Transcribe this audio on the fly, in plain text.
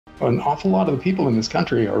an awful lot of the people in this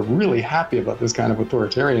country are really happy about this kind of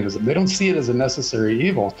authoritarianism. They don't see it as a necessary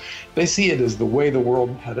evil. They see it as the way the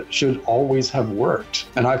world should always have worked.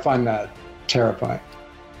 And I find that terrifying.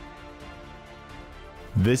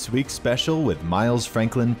 This week's special with Miles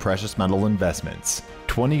Franklin Precious Metal Investments.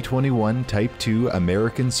 2021 Type 2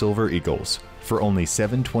 American Silver Eagles for only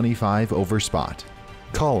 $7.25 over spot.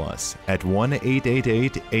 Call us at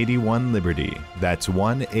 1-888-81-LIBERTY. That's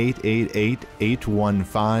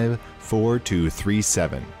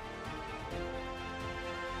 1-888-815-4237.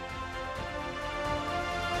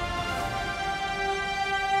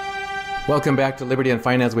 Welcome back to Liberty and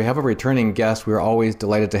Finance. We have a returning guest we're always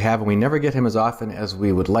delighted to have, and we never get him as often as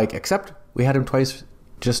we would like, except we had him twice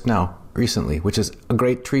just now, recently, which is a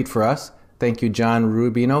great treat for us. Thank you, John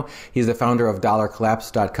Rubino. He's the founder of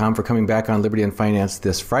dollarcollapse.com for coming back on Liberty and Finance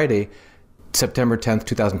this Friday, September 10th,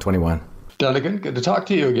 2021. Dunnigan, good to talk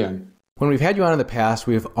to you again. When we've had you on in the past,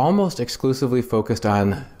 we've almost exclusively focused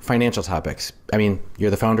on financial topics. I mean, you're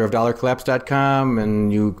the founder of dollarcollapse.com,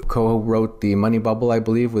 and you co-wrote The Money Bubble, I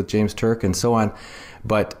believe, with James Turk and so on.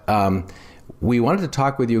 But we wanted to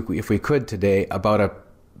talk with you, if we could today, about a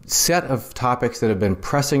set of topics that have been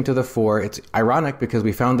pressing to the fore. It's ironic because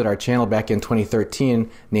we founded our channel back in 2013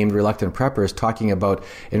 named Reluctant Preppers, talking about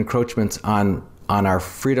encroachments on our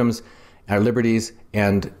freedoms, our liberties,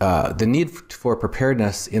 and the need for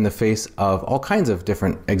preparedness in the face of all kinds of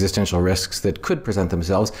different existential risks that could present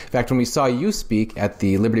themselves. In fact, when we saw you speak at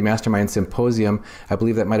the Liberty Mastermind Symposium, I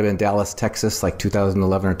believe that might have been Dallas, Texas, like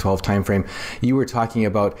 2011 or 12 timeframe, you were talking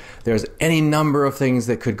about there's any number of things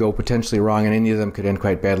that could go potentially wrong, and any of them could end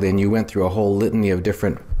quite badly, and you went through a whole litany of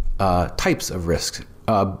different types of risks,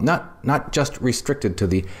 not just restricted to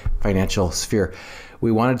the financial sphere.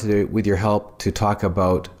 We wanted to, with your help, to talk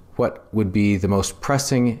about what would be the most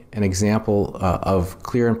pressing an example of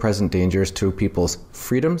clear and present dangers to people's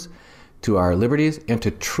freedoms, to our liberties, and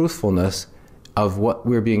to truthfulness of what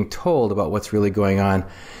we're being told about what's really going on.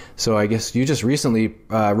 So I guess you just recently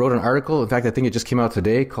wrote an article, in fact, I think it just came out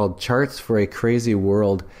today, called Charts for a Crazy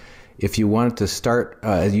World. If you wanted to start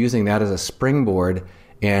using that as a springboard,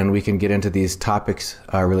 and we can get into these topics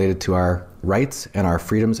related to our rights and our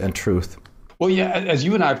freedoms and truth. Well, yeah, as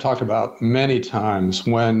you and I have talked about many times,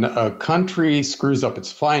 when a country screws up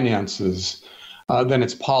its finances, then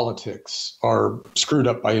its politics are screwed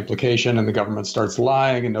up by implication, and the government starts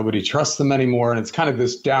lying and nobody trusts them anymore. And it's kind of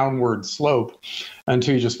this downward slope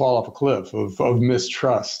until you just fall off a cliff of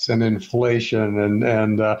mistrust and inflation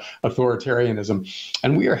and authoritarianism.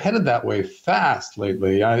 And we are headed that way fast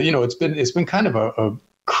lately. It's been kind of a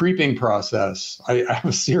creeping process. I have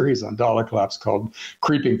a series on Dollar Collapse called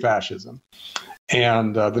Creeping Fascism.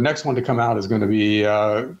 And the next one to come out is going to be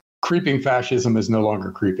Creeping Fascism is No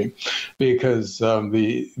Longer Creeping, because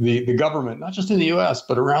the government, not just in the US,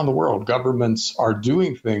 but around the world, governments are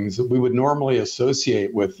doing things that we would normally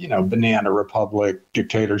associate with, banana republic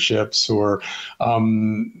dictatorships or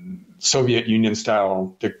Soviet Union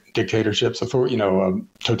style dictatorships,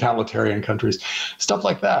 totalitarian countries, stuff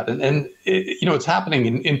like that. And it's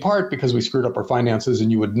happening in part because we screwed up our finances,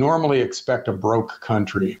 and you would normally expect a broke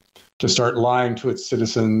country to start lying to its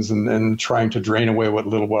citizens and trying to drain away what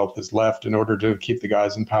little wealth is left in order to keep the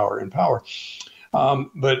guys in power in power.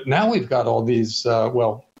 But now we've got all these,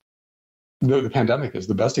 the pandemic is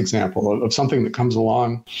the best example of something that comes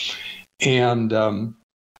along and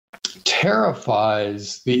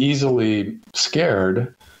terrifies the easily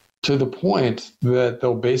scared to the point that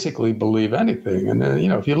they'll basically believe anything. And then,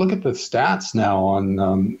 if you look at the stats now on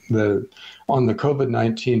the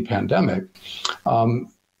COVID-19 pandemic,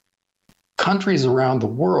 countries around the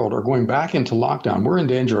world are going back into lockdown. We're in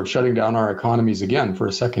danger of shutting down our economies again for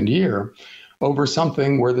a second year over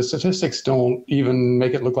something where the statistics don't even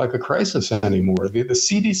make it look like a crisis anymore. The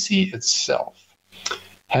CDC itself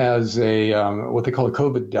has what they call a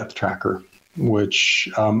COVID death tracker, which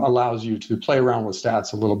allows you to play around with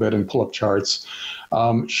stats a little bit and pull up charts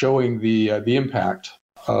showing the impact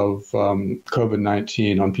of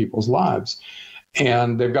COVID-19 on people's lives.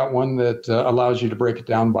 And they've got one that allows you to break it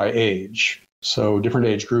down by age. So different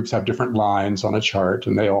age groups have different lines on a chart,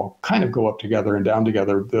 and they all kind of go up together and down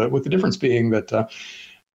together, with the difference being that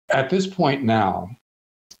at this point now,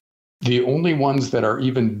 the only ones that are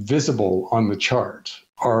even visible on the chart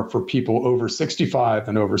are for people over 65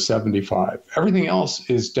 and over 75. Everything else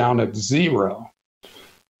is down at zero.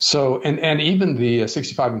 So, and even the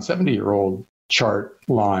 65 and 70-year-old chart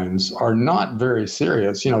lines are not very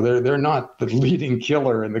serious. They're not the leading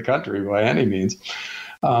killer in the country by any means.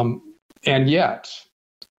 And yet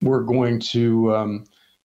we're going to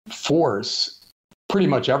force pretty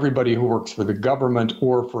much everybody who works for the government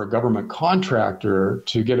or for a government contractor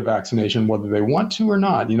to get a vaccination, whether they want to or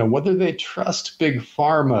not, whether they trust big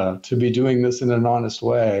pharma to be doing this in an honest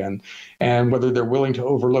way, and whether they're willing to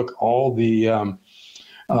overlook all the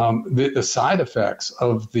side effects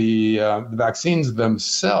of the vaccines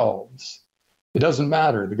themselves. It doesn't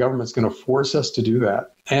matter. The government's going to force us to do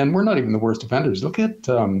that. And we're not even the worst offenders. Look at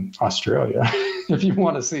Australia. If you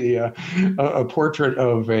want to see a portrait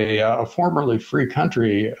of a formerly free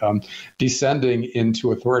country descending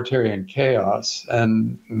into authoritarian chaos.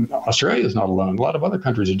 And Australia is not alone. A lot of other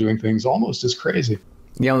countries are doing things almost as crazy.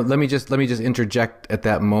 Yeah, let me just interject at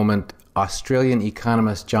that moment. Australian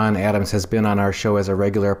economist John Adams has been on our show as a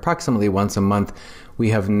regular approximately once a month. We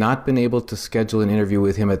have not been able to schedule an interview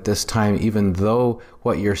with him at this time, even though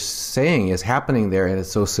what you're saying is happening there and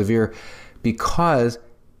it's so severe, because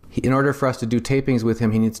in order for us to do tapings with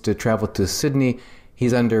him, he needs to travel to Sydney.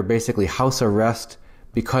 He's under basically house arrest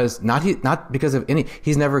because not because of any,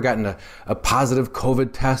 he's never gotten a positive COVID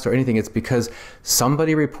test or anything. It's because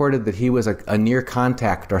somebody reported that he was a near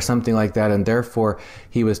contact or something like that, and therefore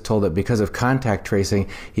he was told that because of contact tracing,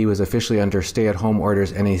 he was officially under stay-at-home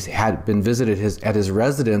orders, and he had been visited at his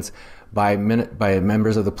residence by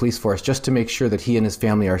members of the police force just to make sure that he and his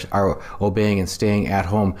family are obeying and staying at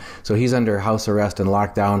home. So he's under house arrest and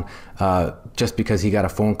lockdown just because he got a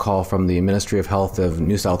phone call from the Ministry of Health of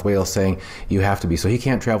New South Wales saying you have to be. So he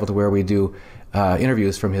can't travel to where we do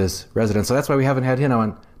interviews from his residence. So that's why we haven't had him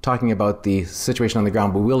on talking about the situation on the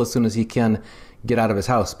ground, but we'll as soon as he can get out of his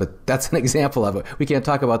house. But that's an example of it. We can't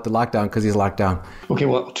talk about the lockdown because he's locked down. Okay,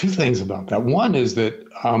 well, two things about that. One is that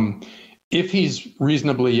if he's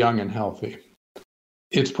reasonably young and healthy,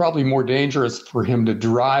 it's probably more dangerous for him to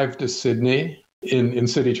drive to Sydney in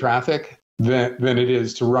city traffic than it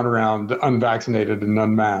is to run around unvaccinated and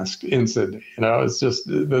unmasked in Sydney. It's just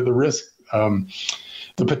the risk,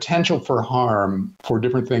 the potential for harm for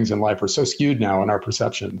different things in life are so skewed now in our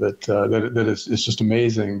perception that it's just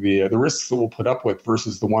amazing the risks that we'll put up with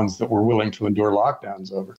versus the ones that we're willing to endure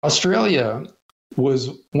lockdowns over. Australia was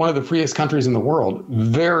one of the freest countries in the world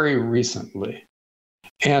very recently.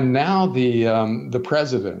 And now the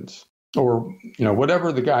president, or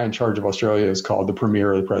whatever the guy in charge of Australia is called, the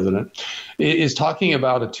premier or the president, is talking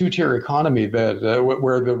about a two-tier economy that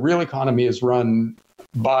where the real economy is run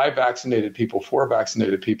by vaccinated people, for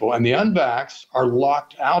vaccinated people, and the unvaxxed are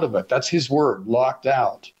locked out of it. That's his word, locked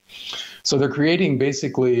out. So they're creating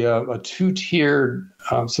basically a two-tiered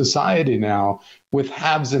society now with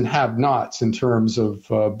haves and have-nots in terms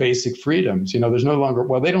of basic freedoms. There's no longer,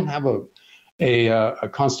 they don't have a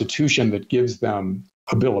constitution that gives them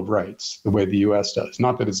a Bill of Rights the way the U.S. does.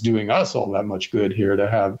 Not that it's doing us all that much good here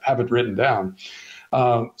to have it written down.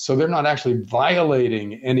 So they're not actually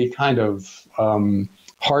violating any kind of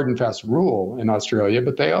hard and fast rule in Australia,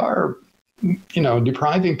 but they are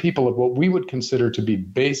depriving people of what we would consider to be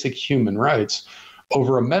basic human rights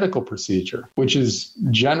over a medical procedure, which is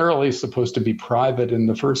generally supposed to be private in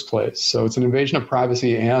the first place. So it's an invasion of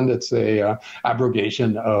privacy and it's a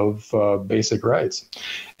abrogation of basic rights.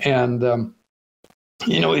 And,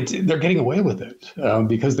 they're getting away with it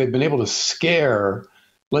because they've been able to scare,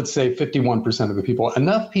 let's say, 51% of the people,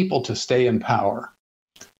 enough people to stay in power.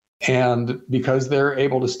 And because they're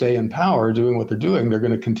able to stay in power doing what they're doing, they're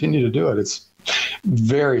going to continue to do it. It's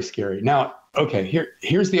very scary. Now, okay,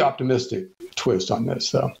 here's the optimistic twist on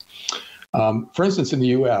this, though. For instance, in the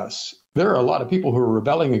U.S., there are a lot of people who are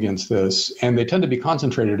rebelling against this, and they tend to be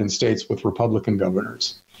concentrated in states with Republican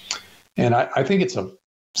governors. And I think it's a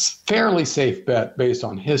fairly safe bet based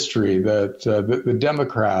on history that the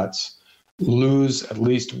Democrats lose at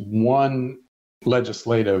least one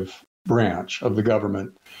legislative branch of the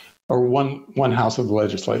government or one house of the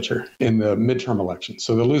legislature in the midterm elections.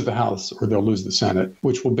 So they'll lose the House or they'll lose the Senate,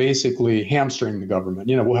 which will basically hamstring the government.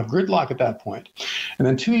 We'll have gridlock at that point. And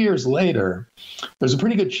then 2 years later, there's a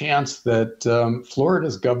pretty good chance that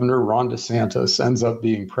Florida's governor, Ron DeSantis, ends up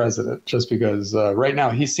being president just because right now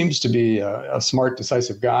he seems to be a smart,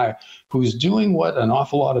 decisive guy who's doing what an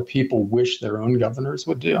awful lot of people wish their own governors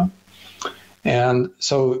would do. And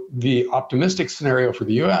so the optimistic scenario for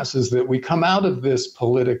the U.S. is that we come out of this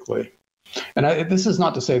politically. And this is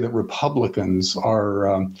not to say that Republicans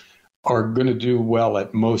are going to do well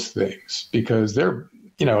at most things because they're,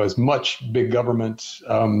 as much big government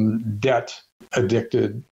debt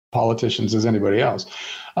addicted politicians as anybody else.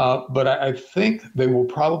 But I think they will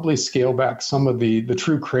probably scale back some of the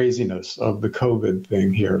true craziness of the COVID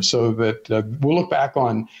thing here so that we'll look back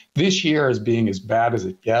on this year as being as bad as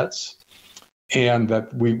it gets. And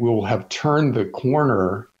that we will have turned the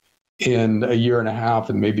corner in a year and a half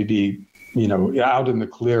and maybe be, out in the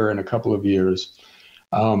clear in a couple of years.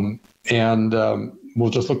 We'll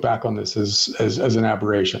just look back on this as an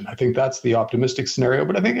aberration. I think that's the optimistic scenario,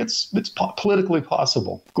 but I think it's politically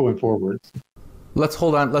possible going forward. Let's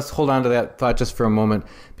hold on to that thought just for a moment,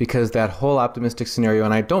 because that whole optimistic scenario,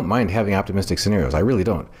 and I don't mind having optimistic scenarios, I really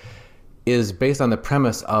don't, is based on the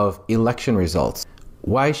premise of election results.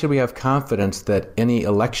 Why should we have confidence that any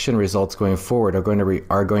election results going forward are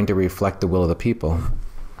going to reflect the will of the people?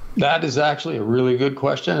 That is actually a really good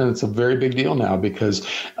question, and it's a very big deal now because,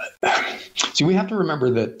 see, we have to remember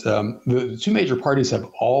that the two major parties have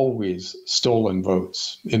always stolen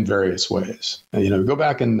votes in various ways. Go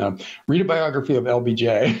back and read a biography of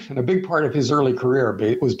LBJ, and a big part of his early career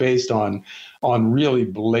was based on really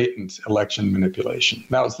blatant election manipulation.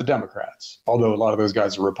 That was the Democrats, although a lot of those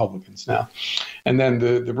guys are Republicans now. And then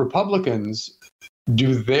the Republicans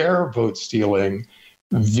do their vote stealing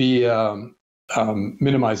via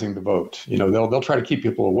minimizing the vote. They'll try to keep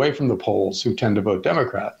people away from the polls who tend to vote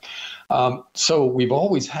Democrat. So we've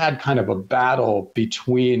always had kind of a battle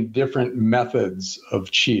between different methods of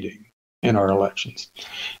cheating in our elections.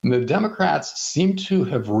 And the Democrats seem to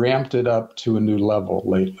have ramped it up to a new level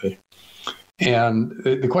lately. And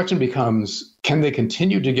the question becomes, can they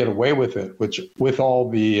continue to get away with it, with all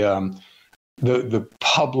the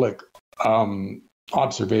public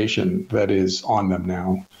observation that is on them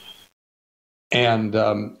now? And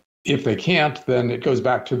if they can't, then it goes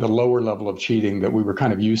back to the lower level of cheating that we were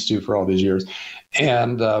kind of used to for all these years.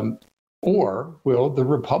 And or will the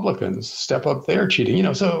Republicans step up their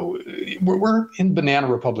cheating? So we're in banana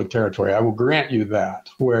republic territory. I will grant you that,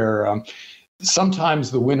 where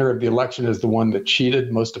sometimes the winner of the election is the one that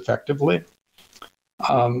cheated most effectively.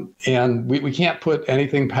 And we can't put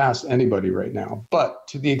anything past anybody right now. But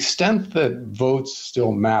to the extent that votes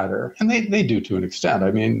still matter, and they do to an extent,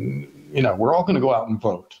 I mean, we're all going to go out and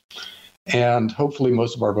vote. And hopefully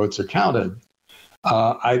most of our votes are counted.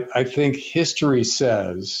 I think history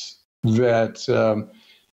says that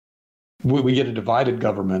we get a divided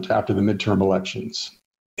government after the midterm elections,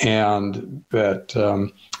 and that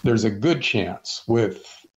there's a good chance,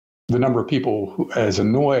 with the number of people who, as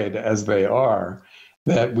annoyed as they are,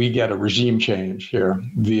 that we get a regime change here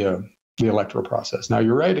via the electoral process. Now,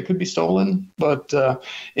 you're right, it could be stolen, but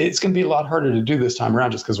it's going to be a lot harder to do this time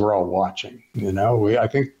around just because we're all watching. I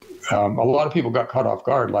think a lot of people got caught off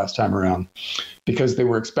guard last time around because they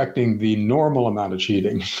were expecting the normal amount of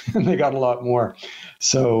cheating, and they got a lot more.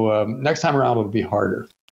 So next time around, it'll be harder,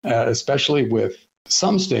 especially with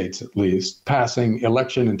some states, at least, passing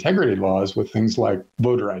election integrity laws with things like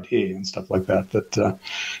voter ID and stuff like that,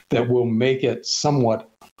 that will make it somewhat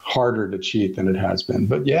harder to cheat than it has been.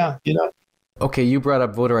 But yeah, Okay, you brought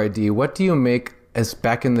up voter ID. What do you make, as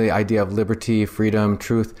back in the idea of liberty, freedom,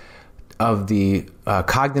 truth, of the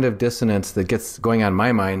cognitive dissonance that gets going on in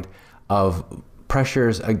my mind of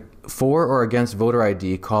pressures for or against voter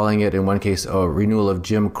ID, calling it in one case a renewal of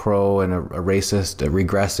Jim Crow and a racist, a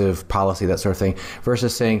regressive policy, that sort of thing,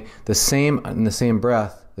 versus saying in the same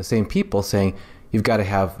breath, the same people saying, you've got to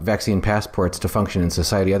have vaccine passports to function in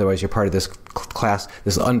society. Otherwise, you're part of this class,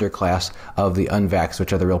 this underclass of the unvaxxed,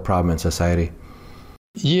 which are the real problem in society.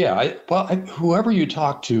 Yeah, whoever you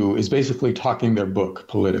talk to is basically talking their book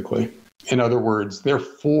politically. In other words, they're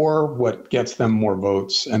for what gets them more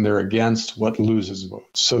votes, and they're against what loses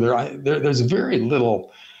votes. So there's very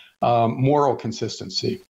little moral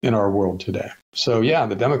consistency in our world today. So yeah,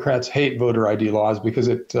 the Democrats hate voter ID laws because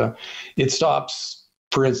it stops,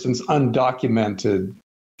 for instance, undocumented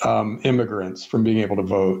immigrants from being able to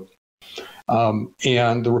vote.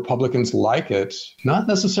 And the Republicans like it, not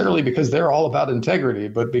necessarily because they're all about integrity,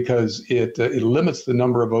 but because it limits the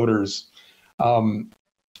number of voters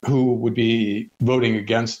who would be voting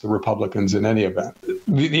against the Republicans in any event.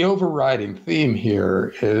 The overriding theme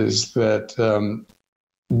here is that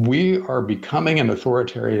we are becoming an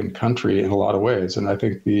authoritarian country in a lot of ways. And I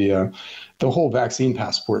think the whole vaccine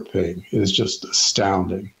passport thing is just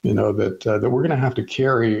astounding, that we're going to have to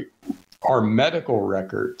carry our medical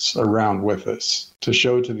records around with us to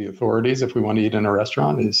show to the authorities if we want to eat in a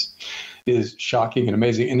restaurant is shocking and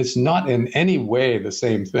amazing. And it's not in any way the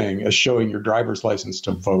same thing as showing your driver's license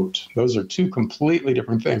to vote. Those are two completely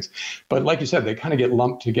different things. But like you said, they kind of get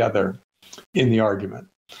lumped together in the argument.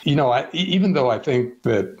 Even though I think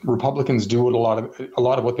that Republicans do a lot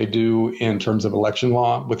of what they do in terms of election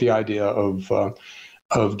law with the idea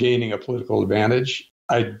of gaining a political advantage,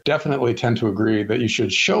 I definitely tend to agree that you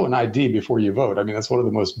should show an ID before you vote. I mean, that's one of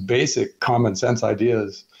the most basic common sense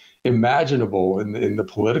ideas imaginable in the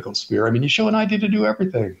political sphere. I mean, you show an ID to do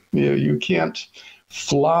everything. You can't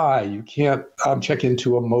fly. You can't check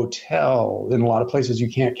into a motel. In a lot of places,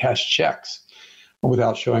 you can't cash checks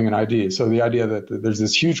without showing an ID. So the idea that there's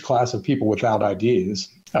this huge class of people without IDs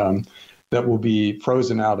that will be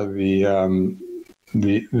frozen out of the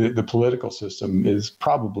political system is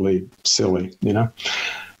probably silly. Did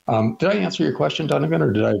I answer your question, Donovan,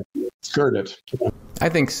 or did I skirt it? I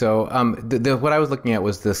think so. What I was looking at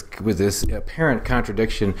was this apparent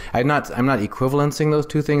contradiction. I'm not equivalencing those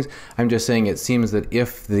two things. I'm just saying it seems that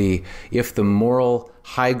if the moral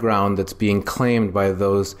high ground that's being claimed by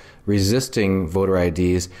those resisting voter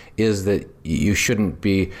IDs is that you shouldn't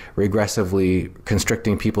be regressively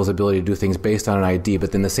constricting people's ability to do things based on an ID,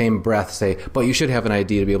 but in the same breath say, but you should have an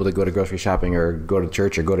ID to be able to go to grocery shopping or go to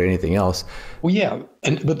church or go to anything else. Well, yeah,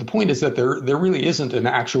 but the point is that there really isn't an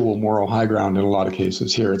actual moral high ground in a lot of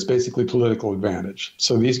cases here. It's basically political advantage.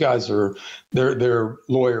 So these guys they're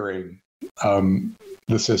lawyering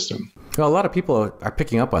the system. Well, a lot of people are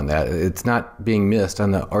picking up on that. It's not being missed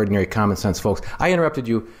on the ordinary common sense folks. I interrupted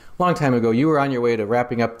you a long time ago. You were on your way to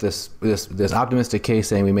wrapping up this optimistic case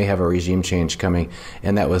saying we may have a regime change coming,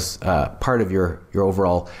 and that was part of your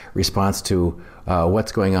overall response to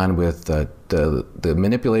what's going on with the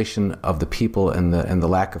manipulation of the people and the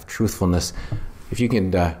lack of truthfulness. If you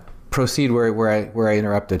can proceed where I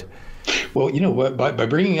interrupted. Well, by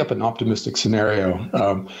bringing up an optimistic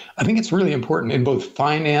scenario, I think it's really important in both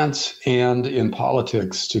finance and in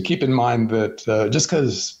politics to keep in mind that just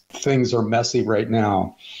because things are messy right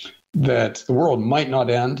now, that the world might not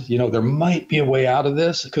end. There might be a way out of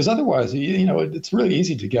this, because otherwise, it's really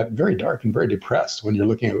easy to get very dark and very depressed when you're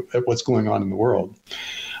looking at what's going on in the world.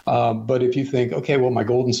 But if you think, okay, well, my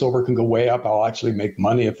gold and silver can go way up, I'll actually make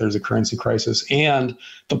money if there's a currency crisis. And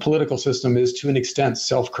the political system is to an extent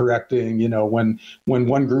self-correcting. When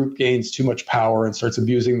one group gains too much power and starts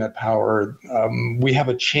abusing that power, we have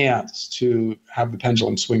a chance to have the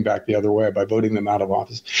pendulum swing back the other way by voting them out of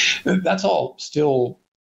office. That's all still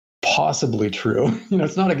possibly true.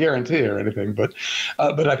 It's not a guarantee or anything, but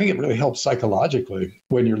I think it really helps psychologically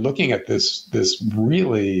when you're looking at this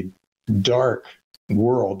really dark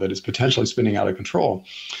world that is potentially spinning out of control,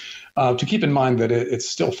 to keep in mind that it's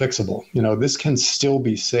still fixable. This can still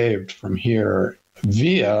be saved from here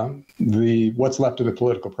via what's left of the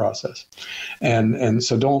political process, and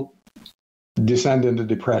so don't descend into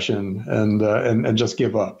depression and just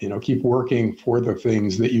give up. Keep working for the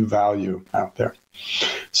things that you value out there.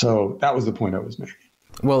 So that was the point I was making.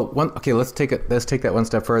 Well, let's take that one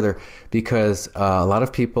step further, because a lot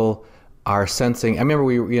of people are sensing. I remember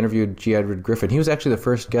we interviewed G. Edward Griffin. He was actually the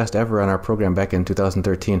first guest ever on our program back in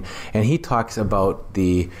 2013, and he talks about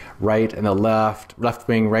the right and the left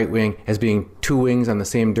wing, right wing, as being two wings on the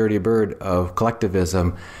same dirty bird of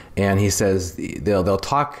collectivism. And he says they'll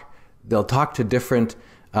talk to different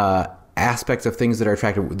aspects of things that are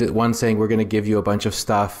attractive. One saying, we're going to give you a bunch of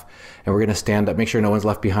stuff and we're going to stand up, make sure no one's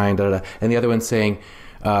left behind, and the other one saying,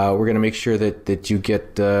 we're going to make sure that you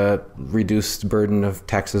get reduced burden of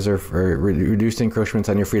taxes or reduced encroachments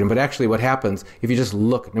on your freedom. But actually what happens, if you just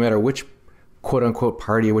look, no matter which quote-unquote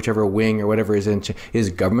party or whichever wing or whatever is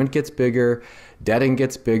government gets bigger, debting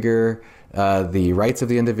gets bigger, the rights of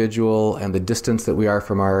the individual and the distance that we are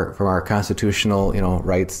from our constitutional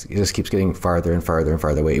rights just keeps getting farther and farther and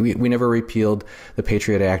farther away. We never repealed the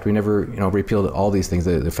Patriot Act. We never repealed all these things,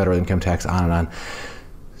 the federal income tax, on and on.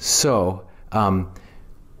 So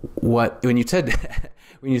when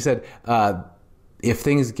you said if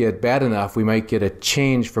things get bad enough, we might get a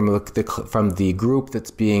change from the group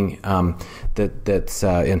that's being that's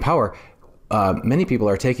in power. Many people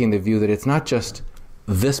are taking the view that it's not just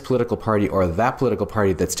this political party or that political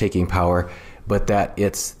party that's taking power, but that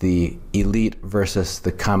it's the elite versus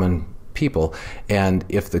the common people. And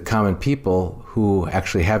if the common people who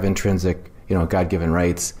actually have intrinsic, God-given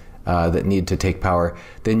rights that need to take power,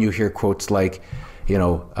 then you hear quotes like,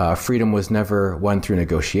 freedom was never won through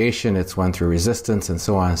negotiation, it's won through resistance, and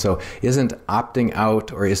so on. So isn't opting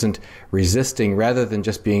out or isn't resisting, rather than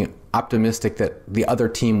just being optimistic that the other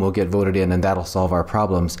team will get voted in and that'll solve our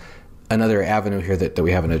problems, another avenue here that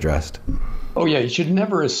we haven't addressed? Oh, yeah. You should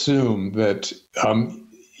never assume that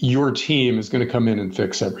your team is going to come in and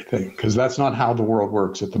fix everything, because that's not how the world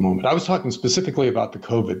works at the moment. I was talking specifically about the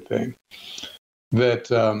COVID thing, that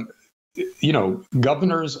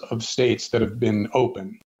governors of states that have been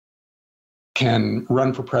open can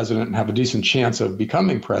run for president and have a decent chance of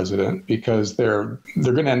becoming president because they're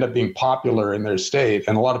going to end up being popular in their state.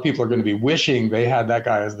 And a lot of people are going to be wishing they had that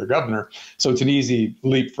guy as their governor. So it's an easy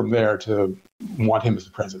leap from there to want him as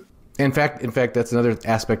the president. In fact, that's another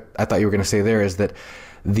aspect I thought you were going to say there, is that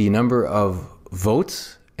the number of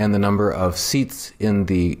votes and the number of seats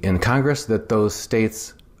in Congress that those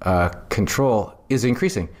states control is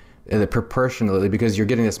increasing. proportionally, because you're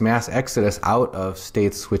getting this mass exodus out of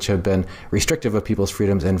states which have been restrictive of people's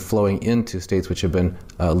freedoms and flowing into states which have been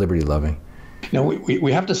liberty-loving. Now,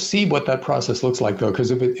 we have to see what that process looks like, though,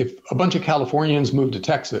 because if a bunch of Californians move to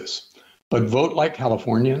Texas but vote like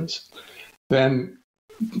Californians, then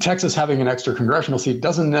Texas having an extra congressional seat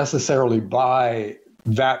doesn't necessarily buy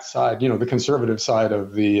that side, the conservative side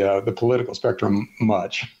of the political spectrum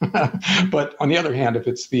much. But on the other hand, if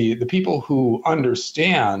it's the people who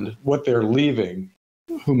understand what they're leaving,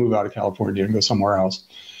 who move out of California and go somewhere else,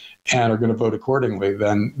 and are going to vote accordingly,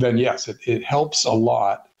 then yes, it helps a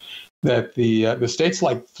lot that the states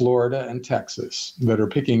like Florida and Texas that are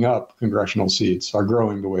picking up congressional seats are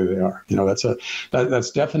growing the way they are. That's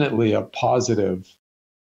definitely a positive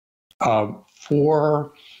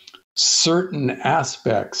for certain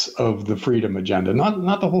aspects of the freedom agenda,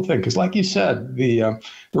 not the whole thing. Because like you said, the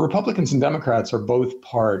Republicans and Democrats are both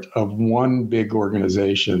part of one big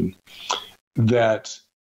organization that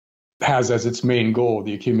has as its main goal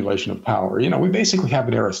the accumulation of power. We basically have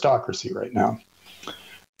an aristocracy right now.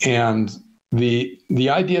 And the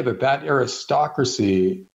idea that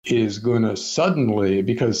aristocracy is going to suddenly,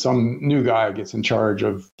 because some new guy gets in charge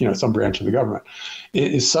of some branch of the government,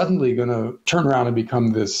 is suddenly going to turn around and become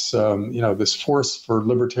this this force for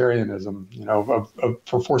libertarianism,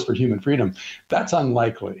 for force for human freedom. That's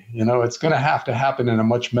unlikely. It's going to happen in a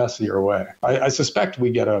much messier way. I suspect we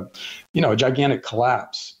get a gigantic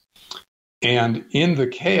collapse, and in the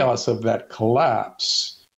chaos of that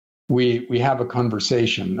collapse, we have a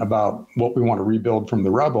conversation about what we want to rebuild from the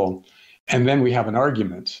rubble, and then we have an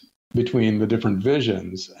argument between the different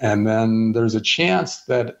visions, and then there's a chance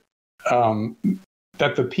that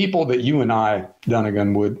that the people that you and I,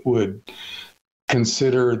 Dunnigan, would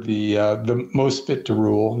consider the most fit to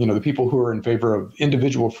rule, the people who are in favor of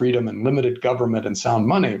individual freedom and limited government and sound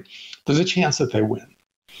money, there's a chance that they win.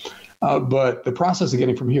 But the process of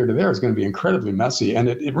getting from here to there is going to be incredibly messy, and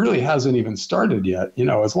it really hasn't even started yet.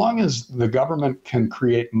 As long as the government can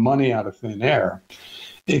create money out of thin air,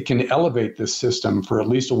 it can elevate this system for at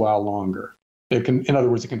least a while longer. In other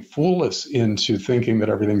words, it can fool us into thinking that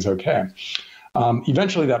everything's okay.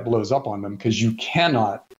 Eventually, that blows up on them because you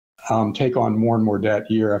cannot take on more and more debt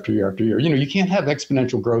year after year after year. You can't have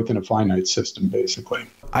exponential growth in a finite system, basically.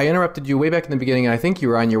 I interrupted you way back in the beginning, and I think you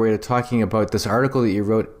were on your way to talking about this article that you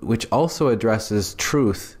wrote, which also addresses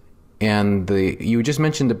truth. And you just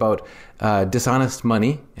mentioned about dishonest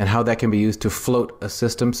money and how that can be used to float a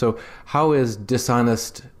system. So how is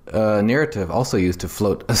dishonest narrative also used to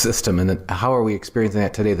float a system? And then how are we experiencing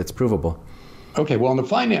that today that's provable? Okay, well, on the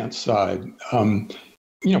finance side,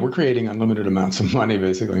 we're creating unlimited amounts of money,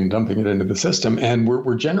 basically, and dumping it into the system. And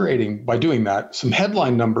we're generating, by doing that, some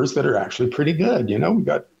headline numbers that are actually pretty good. We've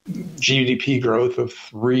got GDP growth of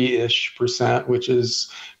 3-ish%, which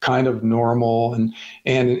is kind of normal. And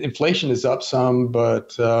inflation is up some,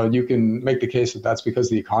 but you can make the case that that's because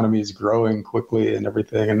the economy is growing quickly and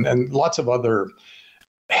everything. And lots of other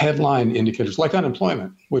headline indicators, like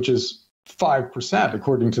unemployment, which is 5%,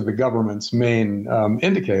 according to the government's main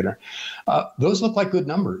indicator. Those look like good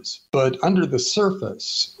numbers. But under the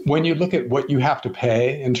surface, when you look at what you have to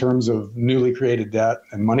pay in terms of newly created debt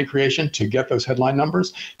and money creation to get those headline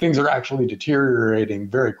numbers, things are actually deteriorating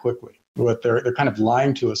very quickly. But they're kind of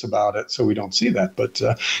lying to us about it, so we don't see that. But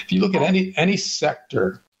if you look at any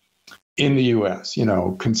sector in the U.S.,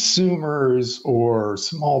 consumers or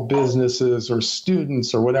small businesses or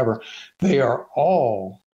students or whatever, they are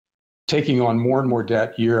all taking on more and more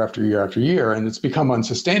debt year after year after year, and it's become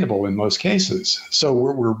unsustainable in most cases. So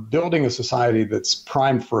we're building a society that's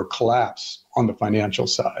primed for a collapse on the financial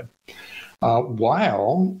side,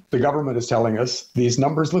 while the government is telling us these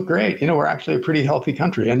numbers look great. We're actually a pretty healthy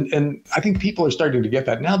country. And I think people are starting to get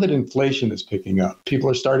that. Now that inflation is picking up, people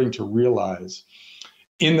are starting to realize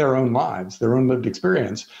in their own lives, their own lived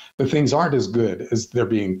experience, that things aren't as good as they're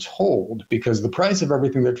being told, because the price of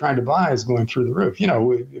everything they're trying to buy is going through the roof.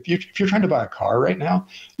 If you're trying to buy a car right now,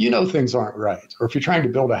 things aren't right. Or if you're trying to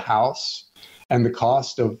build a house and the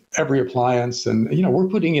cost of every appliance, and we're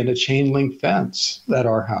putting in a chain link fence at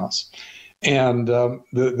our house. And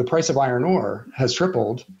the price of iron ore has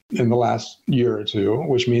tripled in the last year or two,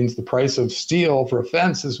 which means the price of steel for a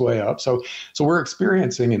fence is way up. So we're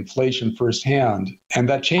experiencing inflation firsthand, and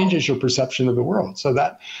that changes your perception of the world. So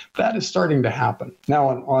that is starting to happen. Now,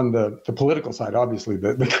 on the political side, obviously,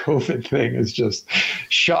 the COVID thing is just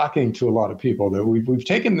shocking to a lot of people, that we've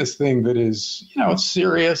taken this thing that is, it's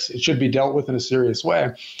serious. It should be dealt with in a serious way,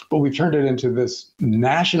 but we've turned it into this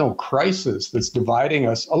national crisis that's dividing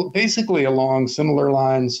us basically along similar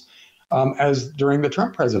lines as during the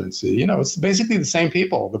Trump presidency. You know, it's basically the same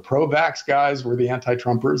people. The pro-vax guys were the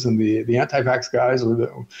anti-Trumpers, and the anti-vax guys were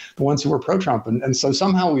the ones who were pro-Trump. And so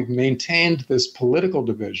somehow we've maintained this political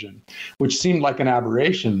division, which seemed like an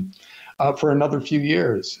aberration for another few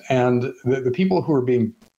years. And the people who are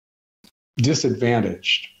being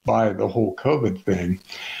disadvantaged by the whole COVID thing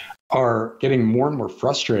are getting more and more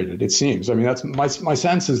frustrated, it seems. I mean, that's my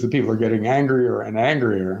sense is that people are getting angrier and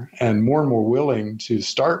angrier and more willing to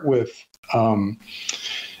start with,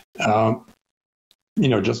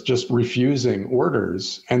 just refusing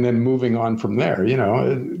orders and then moving on from there. You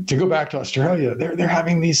know, to go back to Australia, they're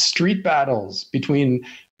having these street battles between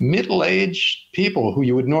middle-aged people who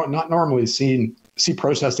you would not normally see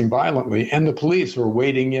protesting violently, and the police who are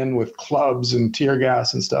wading in with clubs and tear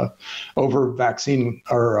gas and stuff over vaccine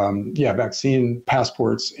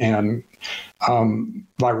passports and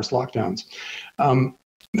virus lockdowns.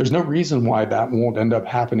 There's no reason why that won't end up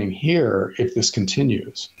happening here if this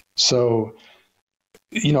continues. So,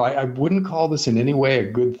 you know, I wouldn't call this in any way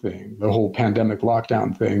a good thing, the whole pandemic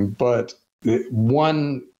lockdown thing, but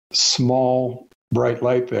one small bright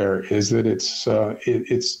light there is that it's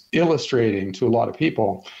illustrating to a lot of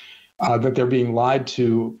people that they're being lied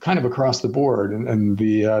to kind of across the board, and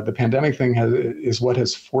the pandemic thing is what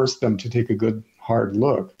has forced them to take a good hard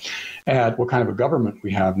look at what kind of a government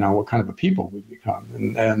we have now, what kind of a people we've become,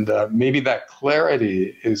 and maybe that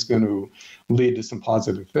clarity is going to lead to some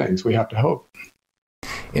positive things. We have to hope.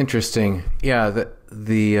 Interesting. Yeah,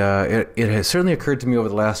 it has certainly occurred to me over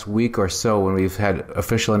the last week or so when we've had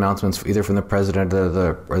official announcements either from the president or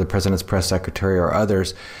the president's press secretary or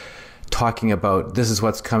others talking about this is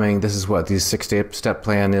what's coming, this is what the 6-step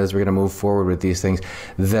plan is, we're going to move forward with these things,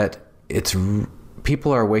 that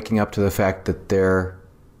people are waking up to the fact that their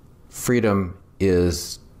freedom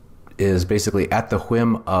is basically at the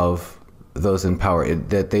whim of those in power,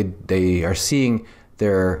 that they are seeing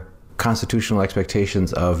their constitutional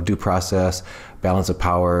expectations of due process, balance of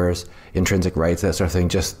powers, intrinsic rights, that sort of thing,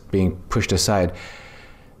 just being pushed aside.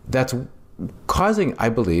 That's causing, I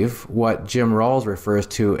believe, what Jim Rawls refers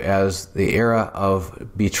to as the era of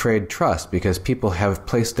betrayed trust, because people have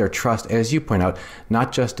placed their trust, as you point out,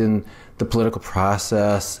 not just in the political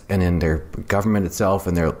process and in their government itself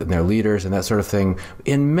and their leaders and that sort of thing,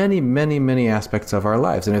 in many, many, many aspects of our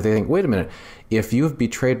lives. And if they think, wait a minute, if you've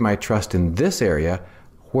betrayed my trust in this area,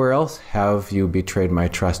 where else have you betrayed my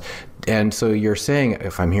trust? And so you're saying,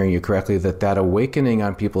 if I'm hearing you correctly, that awakening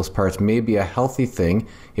on people's parts may be a healthy thing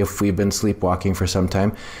if we've been sleepwalking for some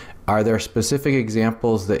time. Are there specific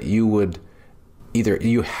examples that you would either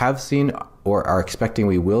you have seen or are expecting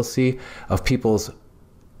we will see of people's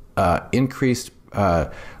increased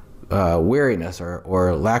wariness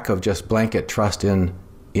or lack of just blanket trust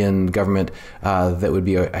in government that would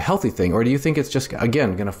be a healthy thing? Or do you think it's just,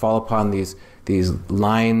 again, going to fall upon these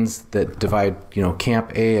lines that divide,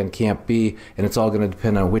 Camp A and Camp B, and it's all going to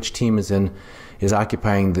depend on which team is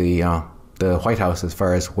occupying the White House as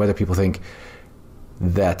far as whether people think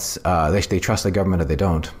that's they trust the government or they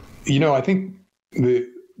don't? I think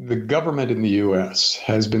the government in the U.S.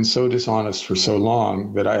 has been so dishonest for so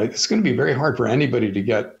long that it's going to be very hard for anybody to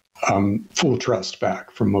get full trust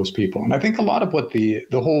back from most people. And I think a lot of what the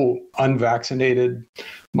whole unvaccinated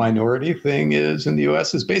minority thing is in the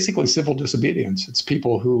U.S. is basically civil disobedience. It's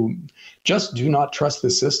people who just do not trust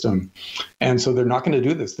the system. And so they're not going to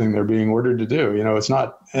do this thing they're being ordered to do. It's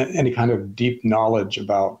not any kind of deep knowledge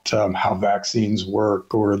about how vaccines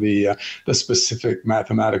work or the specific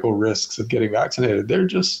mathematical risks of getting vaccinated. They're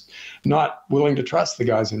just not willing to trust the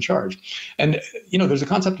guys in charge. And, there's a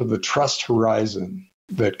concept of the trust horizon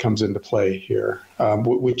that comes into play here,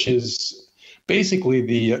 which is basically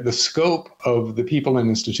the scope of the people and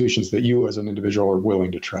institutions that you as an individual are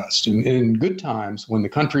willing to trust. In good times, when the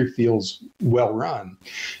country feels well run,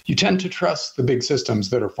 you tend to trust the big systems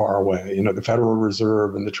that are far away, the Federal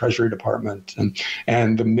Reserve and the Treasury Department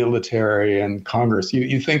and the military and Congress.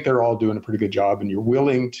 You think they're all doing a pretty good job, and you're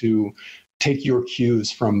willing to take your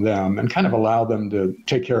cues from them and kind of allow them to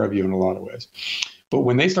take care of you in a lot of ways. But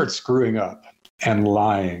when they start screwing up and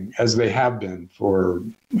lying, as they have been for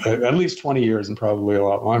at least 20 years and probably a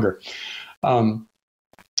lot longer,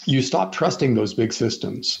 you stop trusting those big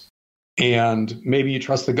systems. And maybe you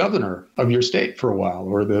trust the governor of your state for a while,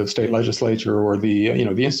 or the state legislature, or the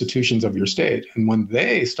institutions of your state. And when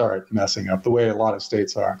they start messing up, the way a lot of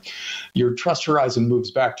states are, your trust horizon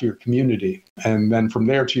moves back to your community, and then from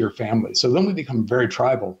there to your family. So then we become very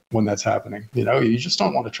tribal when that's happening. You just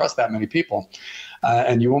don't want to trust that many people.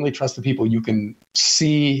 And you only trust the people you can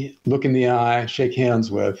see, look in the eye, shake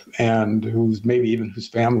hands with, and whose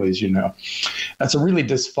families. That's a really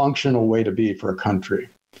dysfunctional way to be for a country.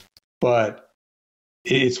 But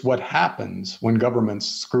it's what happens when governments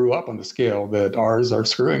screw up on the scale that ours are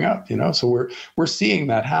screwing up, So we're seeing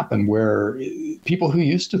that happen where people who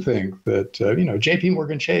used to think that J.P.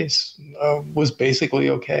 Morgan Chase was basically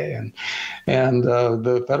okay, and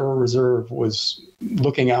the Federal Reserve was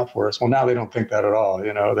looking out for us. Well, now they don't think that at all.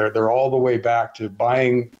 They're all the way back to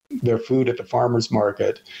buying their food at the farmers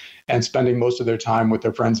market and spending most of their time with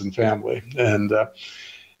their friends and family. And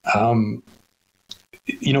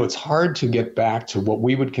it's hard to get back to what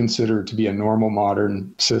we would consider to be a normal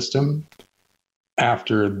modern system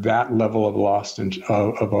after that level of loss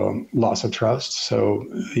of trust. So,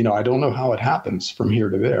 I don't know how it happens from here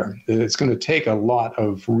to there. It's going to take a lot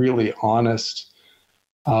of really honest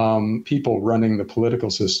people running the political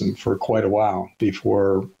system for quite a while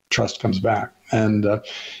before trust comes back. And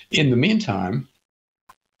in the meantime,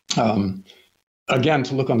 again,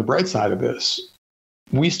 to look on the bright side of this,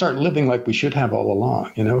 we start living like we should have all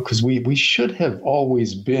along, because we should have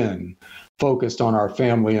always been focused on our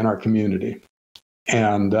family and our community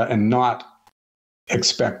and not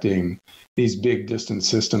expecting these big distant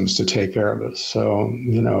systems to take care of us. So,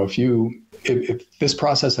 if this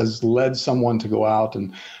process has led someone to go out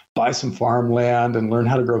and buy some farmland and learn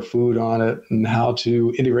how to grow food on it and how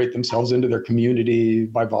to integrate themselves into their community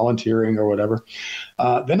by volunteering or whatever,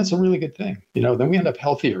 then it's a really good thing. Then we end up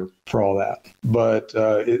healthier for all that. But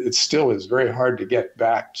it still is very hard to get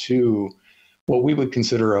back to what we would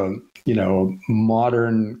consider a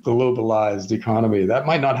modern globalized economy. That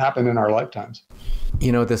might not happen in our lifetimes.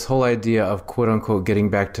 This whole idea of quote unquote getting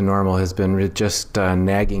back to normal has been just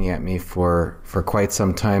nagging at me for quite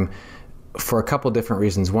some time, for a couple different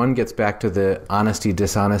reasons. One gets back to the honesty,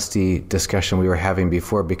 dishonesty discussion we were having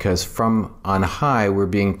before, because from on high, we're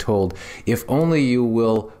being told, if only you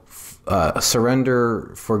will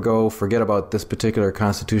surrender, forget about this particular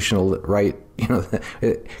constitutional right,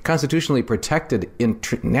 constitutionally protected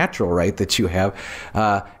natural right that you have,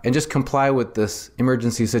 and just comply with this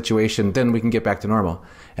emergency situation, then we can get back to normal.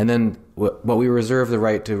 And then we reserve the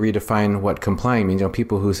right to redefine what complying means.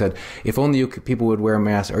 People who said, if only people would wear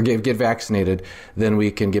masks or get vaccinated, then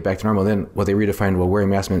we can get back to normal. Then what they redefined, wearing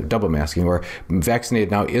masks meant double masking, or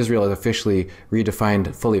vaccinated. Now Israel has officially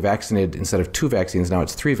redefined fully vaccinated. Instead of 2 vaccines, now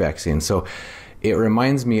it's 3 vaccines. So it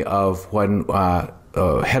reminds me of when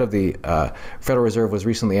head of the Federal Reserve was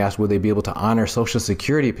recently asked, would they be able to honor Social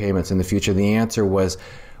Security payments in the future? The answer was,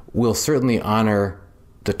 we'll certainly honor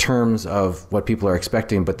the terms of what people are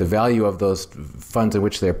expecting, but the value of those funds in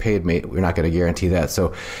which they're paid, we're not going to guarantee that.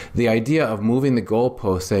 So the idea of moving the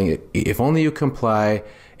goalpost, saying, if only you comply,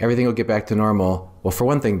 everything will get back to normal. Well, for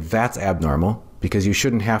one thing, that's abnormal, because you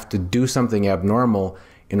shouldn't have to do something abnormal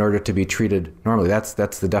in order to be treated normally.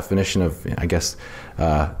 That's the definition of, I guess,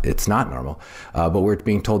 it's not normal. But we're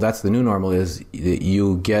being told that's the new normal, is that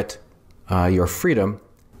you get your freedom,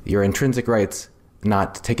 your intrinsic rights,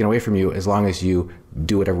 not taken away from you as long as you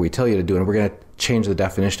do whatever we tell you to do. And we're going to change the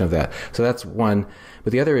definition of that. So that's one.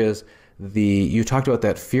 But the other is, you talked about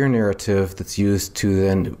that fear narrative that's used to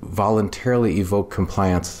then voluntarily evoke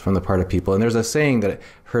compliance from the part of people. And there's a saying that I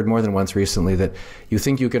heard more than once recently, that you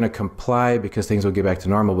think you're going to comply because things will get back to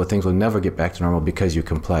normal, but things will never get back to normal because you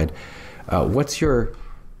complied. What's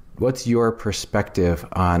your perspective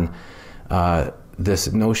on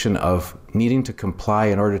this notion of needing to comply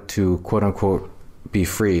in order to, quote unquote, be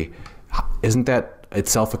free? Isn't that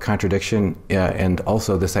itself a contradiction? And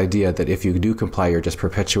also this idea that if you do comply, you're just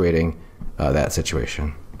perpetuating that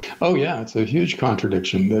situation. Oh, yeah, it's a huge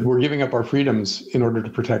contradiction that we're giving up our freedoms in order to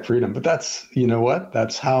protect freedom. But that's,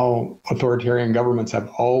 that's how authoritarian governments have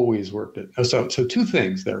always worked it. So 2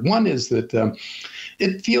 things there. One is that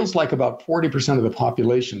it feels like about 40% of the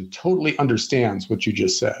population totally understands what you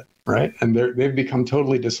just said, right? And they've become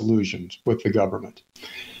totally disillusioned with the government.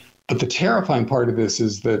 But the terrifying part of this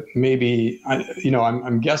is that maybe,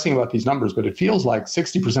 I'm guessing about these numbers, but it feels like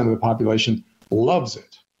 60% of the population loves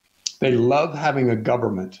it. They love having a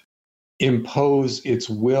government impose its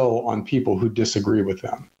will on people who disagree with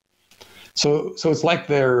them. So it's like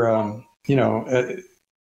they're,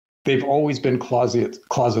 they've always been closet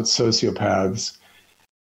sociopaths,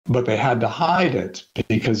 but they had to hide it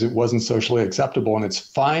because it wasn't socially acceptable. And it's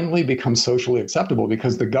finally become socially acceptable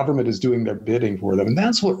because the government is doing their bidding for them. And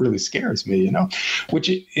that's what really scares me, which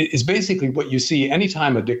is basically what you see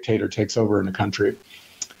anytime a dictator takes over in a country.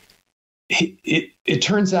 It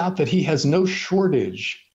turns out that he has no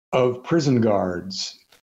shortage of prison guards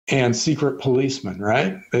and secret policemen,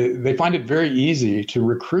 right? They find it very easy to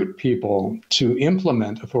recruit people to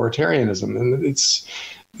implement authoritarianism. And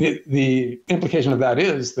the implication of that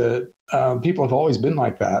is that people have always been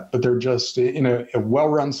like that, but they're just in a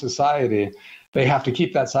well-run society. they have to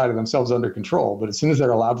keep that side of themselves under control. But as soon as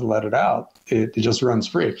they're allowed to let it out, it just runs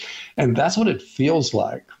free. And that's what it feels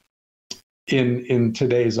like in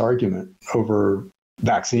today's argument over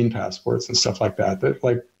vaccine passports and stuff like that. That,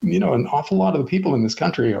 like, an awful lot of the people in this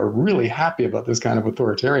country are really happy about this kind of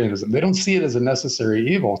authoritarianism. They don't see it as a necessary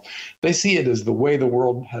evil. They see it as the way the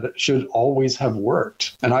world should always have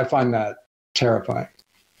worked. And I find that terrifying.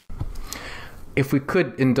 If we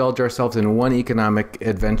could indulge ourselves in one economic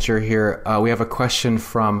adventure here, we have a question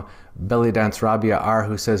from Belly Dance Rabia R,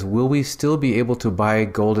 who says, will we still be able to buy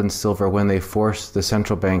gold and silver when they force the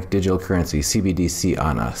central bank digital currency, CBDC,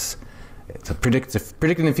 on us? It's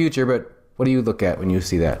predicting the future, but what do you look at when you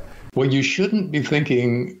see that? Well, you shouldn't be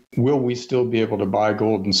thinking, will we still be able to buy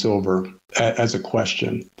gold and silver as a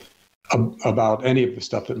question about any of the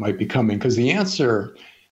stuff that might be coming? Because the answer,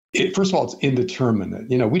 first of all, it's indeterminate.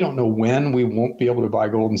 We don't know when we won't be able to buy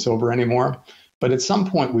gold and silver anymore, but at some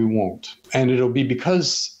point we won't. And it'll be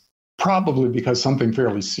probably because something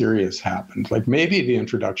fairly serious happened, like maybe the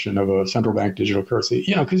introduction of a central bank digital currency,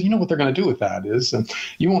 because what they're going to do with that is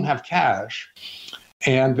you won't have cash,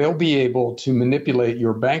 and they'll be able to manipulate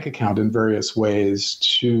your bank account in various ways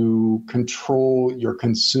to control your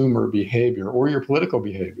consumer behavior or your political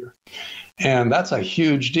behavior. And that's a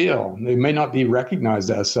huge deal. It may not be recognized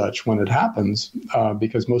as such when it happens,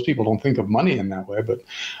 because most people don't think of money in that way, but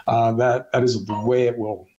that is the way it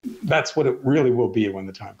will. That's what it really will be when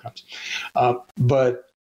the time comes. But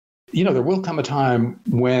there will come a time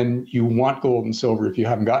when you want gold and silver if you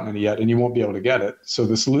haven't gotten any yet, and you won't be able to get it. So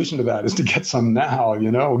the solution to that is to get some now.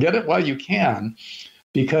 Get it while you can,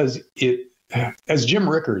 because as Jim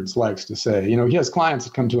Rickards likes to say, he has clients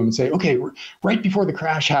that come to him and say, okay, right before the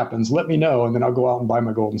crash happens, let me know, and then I'll go out and buy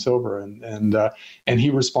my gold and silver. And he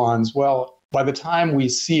responds, well, by the time we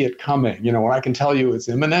see it coming, when I can tell you it's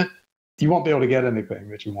imminent, you won't be able to get anything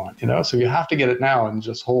that you want, so you have to get it now and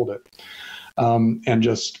just hold it, and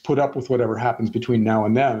just put up with whatever happens between now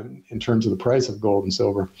and then in terms of the price of gold and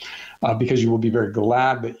silver, because you will be very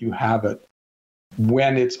glad that you have it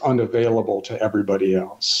when it's unavailable to everybody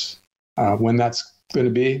else. When that's going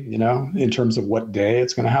to be, in terms of what day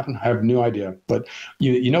it's going to happen, I have no idea. But,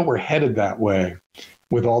 we're headed that way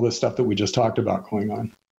with all this stuff that we just talked about going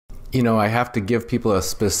on. I have to give people a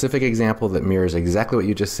specific example that mirrors exactly what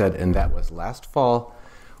you just said, and that was last fall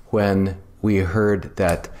when we heard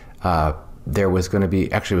that there was going to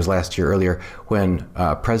be, actually it was last year earlier, when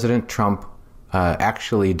President Trump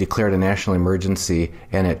actually declared a national emergency,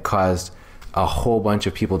 and it caused a whole bunch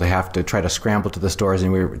of people to have to try to scramble to the stores,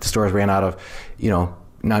 and the stores ran out of,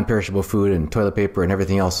 non-perishable food and toilet paper and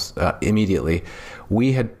everything else immediately.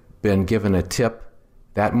 We had been given a tip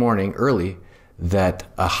that morning early that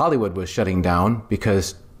Hollywood was shutting down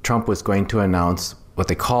because Trump was going to announce what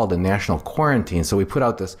they called a national quarantine. So we put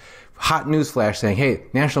out this hot news flash saying, hey,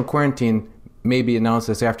 national quarantine may be announced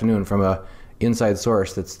this afternoon from a inside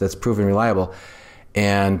source that's proven reliable.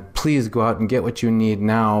 And please go out and get what you need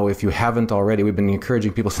now if you haven't already. We've been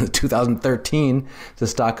encouraging people since 2013 to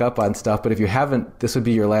stock up on stuff, but if you haven't, this would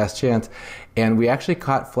be your last chance. And we actually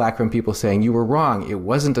caught flack from people saying, you were wrong. It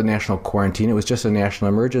wasn't a national quarantine. It was just a national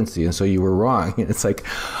emergency, and so you were wrong. And it's like,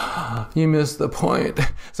 you missed the point.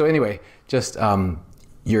 So anyway, just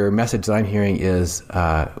your message that I'm hearing is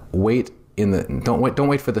don't wait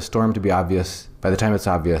for the storm to be obvious. By the time it's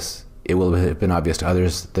obvious, it will have been obvious to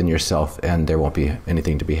others than yourself, and there won't be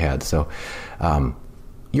anything to be had. So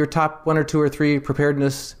your top 1 or 2 or 3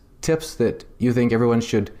 preparedness tips that you think everyone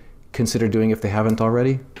should consider doing if they haven't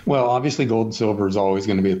already? Well, obviously gold and silver is always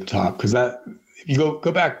going to be at the top, because that, if you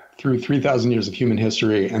go back through 3,000 years of human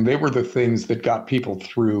history, and they were the things that got people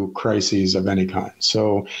through crises of any kind.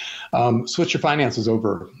 So switch your finances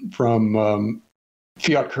over from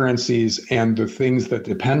fiat currencies and the things that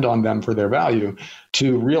depend on them for their value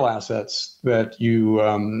to real assets that you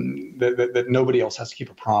that nobody else has to keep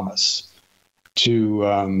a promise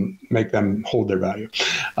to make them hold their value.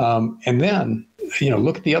 And then,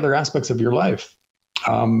 look at the other aspects of your life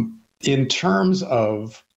in terms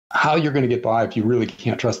of how you're going to get by if you really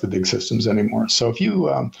can't trust the big systems anymore. So if you,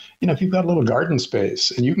 if you've got a little garden space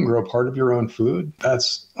and you can grow part of your own food,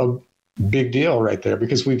 that's a big deal right there,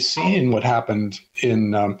 because we've seen what happened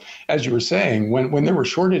in, as you were saying, when there were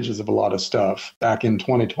shortages of a lot of stuff back in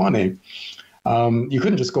 2020, you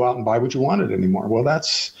couldn't just go out and buy what you wanted anymore. Well,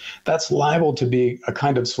 that's liable to be a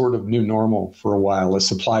kind of sort of new normal for a while as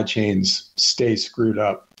supply chains stay screwed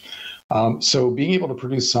up. So being able to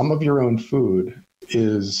produce some of your own food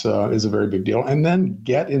is a very big deal. And then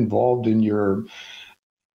get involved in your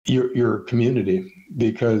community,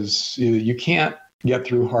 because you can't get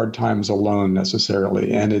through hard times alone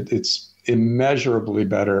necessarily. And it's immeasurably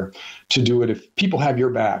better to do it if people have your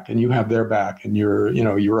back and you have their back, and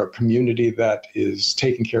you're a community that is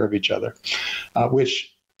taking care of each other,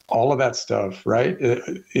 which all of that stuff, right,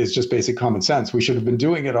 is just basic common sense. We should have been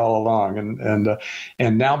doing it all along, and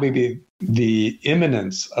now maybe the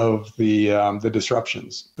imminence of the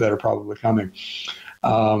disruptions that are probably coming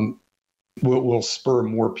will spur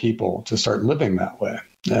more people to start living that way.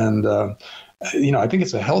 And I think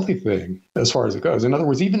it's a healthy thing as far as it goes. In other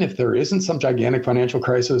words, even if there isn't some gigantic financial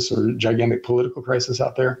crisis or gigantic political crisis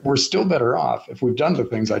out there, we're still better off if we've done the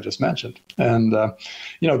things I just mentioned. And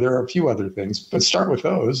there are a few other things, but start with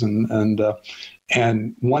those, and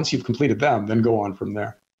once you've completed them, then go on from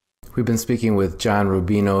there. We've been speaking with John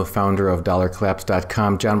Rubino, founder of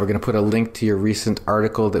dollarcollapse.com. John, we're going to put a link to your recent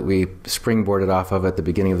article that we springboarded off of at the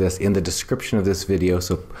beginning of this in the description of this video,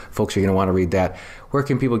 so folks are going to want to read that. Where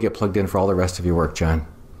can people get plugged in for all the rest of your work, John?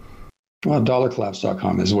 Well,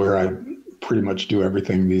 dollarcollapse.com is where I pretty much do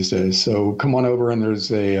everything these days. So come on over, and there's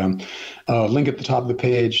a link at the top of the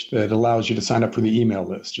page that allows you to sign up for the email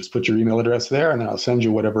list. Just put your email address there, and then I'll send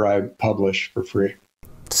you whatever I publish for free.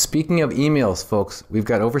 Speaking of emails, folks, we've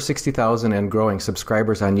got over 60,000 and growing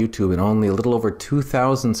subscribers on YouTube, and only a little over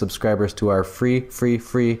 2,000 subscribers to our free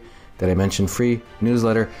that I mentioned, free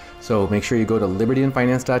newsletter. So make sure you go to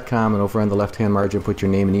libertyandfinance.com, and over on the left-hand margin, put your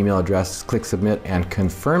name and email address, click submit, and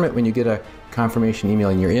confirm it when you get a confirmation email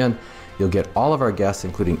and you're in. You'll get all of our guests,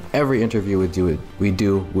 including every interview we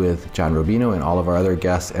do with John Rubino and all of our other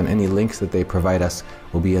guests, and any links that they provide us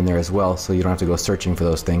will be in there as well, so you don't have to go searching for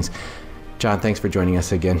those things. John, thanks for joining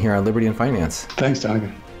us again here on Liberty and Finance. Thanks,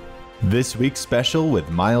 Donovan. This week's special with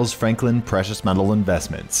Miles Franklin Precious Metal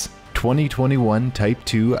Investments. 2021 Type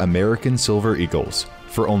 2 American Silver Eagles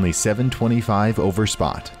for only $7.25 over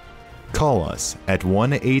spot. Call us at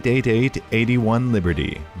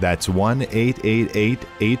 1-888-81-LIBERTY. That's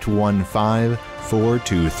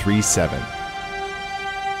 1-888-815-4237.